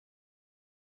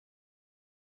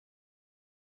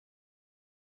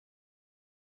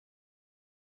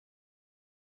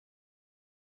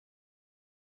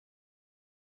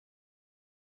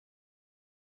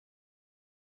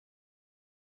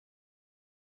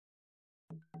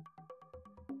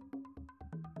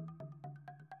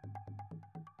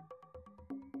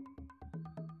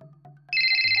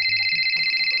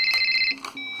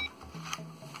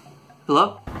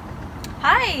Hello?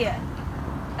 Hi!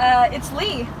 It's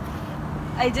Lee.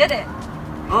 I did it.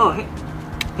 Oh, hey.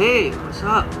 Hey, what's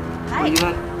up? Hi. Where you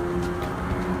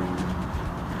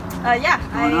at?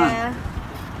 Yeah,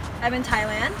 I'm in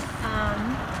Thailand,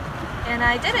 and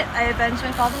I did it. I avenged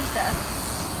my father's death.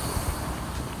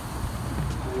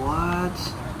 What?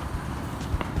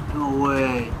 No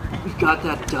way. You got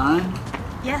that done?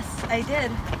 Yes, I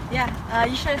did. Yeah,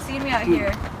 you should have seen me out Dude.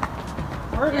 here.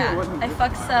 Yeah, I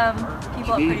fucked some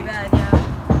people up pretty bad, yeah.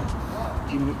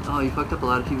 You fucked up a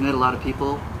lot of people. You met a lot of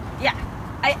people? Yeah.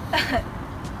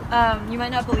 You might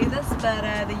not believe this,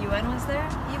 but the UN was there,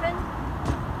 even.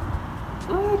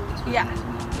 What? That's what Yeah, it is,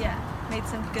 man. yeah. Made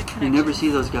some good connections. You never see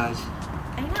those guys.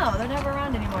 I know, they're never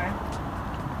around anymore.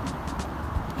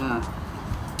 Yeah.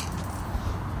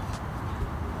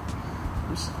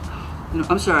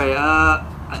 I'm sorry.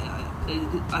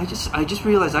 I just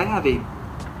realized I have a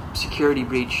security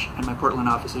breach in my Portland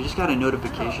office. I just got a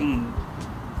notification, and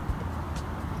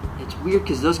it's weird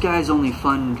because those guys only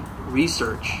fund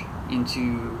research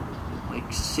into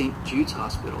like St. Jude's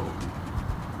Hospital,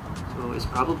 so it's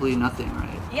probably nothing,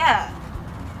 right? Yeah.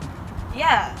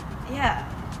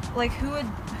 Like who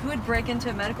would break into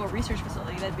a medical research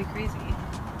facility? That'd be crazy.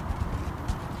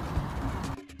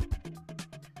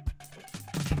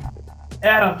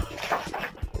 Adam,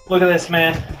 look at this,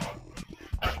 man.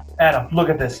 Adam, look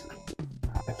at this.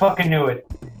 I fucking knew it.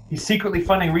 He's secretly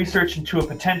funding research into a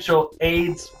potential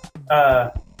AIDS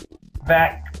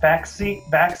vaccine.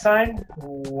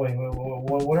 Wait,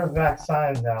 what are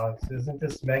vaccines, Alex? Isn't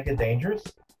this mega dangerous?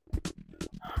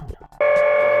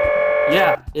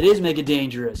 Yeah, it is mega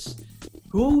dangerous.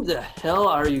 Who the hell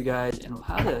are you guys, and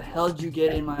how the hell did you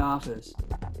get in my office?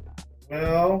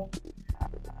 Well,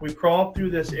 we crawled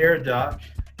through this air duct,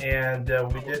 and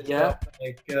we did stuff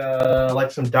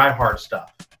like some Die Hard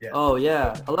stuff. Yeah. Oh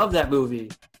yeah, I love that movie.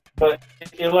 But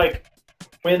we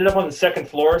ended up on the second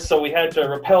floor, so we had to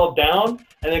rappel down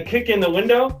and then kick in the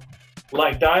window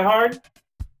like Die Hard.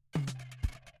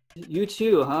 You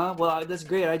too, huh? Well, that's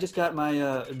great. I just got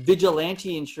my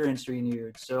vigilante insurance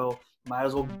renewed, so might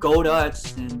as well go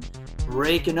nuts and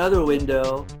break another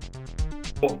window.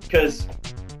 Because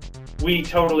we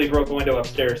totally broke a window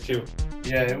upstairs too.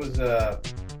 Yeah, it was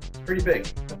pretty big.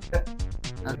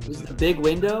 Was it a big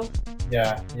window?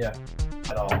 Yeah,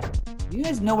 at all. Do you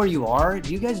guys know where you are?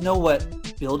 Do you guys know what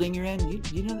building you're in?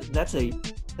 You know that's a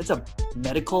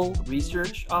medical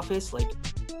research office. Like,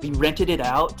 we rented it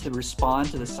out to respond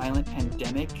to the silent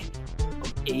pandemic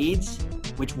of AIDS,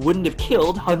 which wouldn't have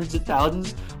killed hundreds of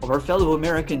thousands of our fellow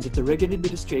Americans if the Reagan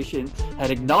administration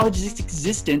had acknowledged its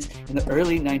existence in the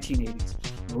early 1980s.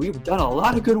 And we've done a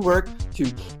lot of good work to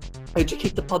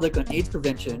educate the public on AIDS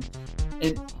prevention.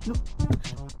 And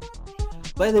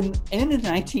by the end of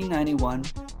 1991,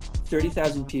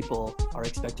 30,000 people are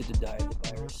expected to die of the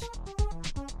virus.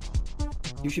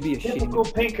 You should be ashamed. Typical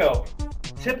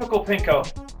Pinko.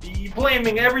 You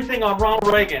blaming everything on Ronald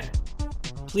Reagan.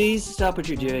 Please stop what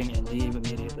you're doing and leave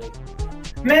immediately.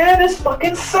 Man, this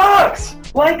fucking sucks!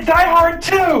 Like Die Hard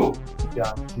 2! You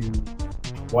got to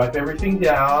wipe everything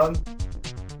down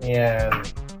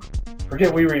and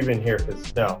forget we were even here,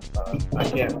 because I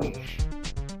can't.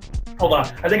 Hold on,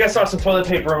 I think I saw some toilet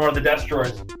paper in one of the desk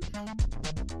drawers.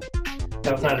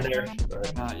 That's not in there.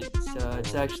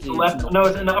 It's actually... No,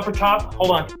 it's in the upper top.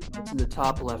 Hold on. It's in the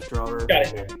top left drawer.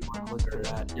 Got it. Look for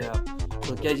that, yeah.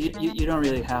 Look, guys, you don't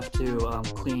really have to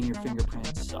clean your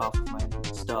fingerprints off of my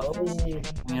stuff. I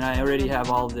mean, I already have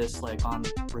all of this, like, on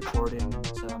recording,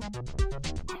 so...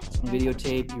 It's on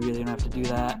videotape, you really don't have to do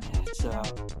that. It's, yeah.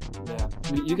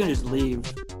 I mean, you can just leave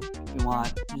if you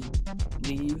want. Just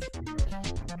leave.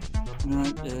 You know,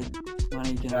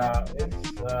 money can...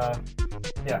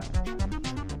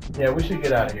 Yeah, we should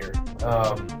get out of here.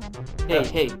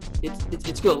 Hey,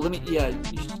 it's good. You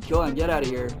just go on, get out of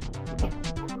here.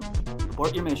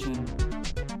 Abort your mission.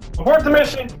 Abort the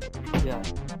mission! Yeah.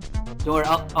 Don't worry,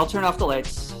 I'll turn off the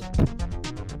lights.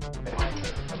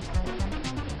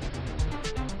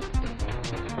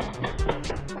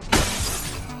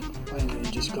 Why didn't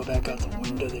they just go back out the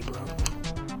window they broke?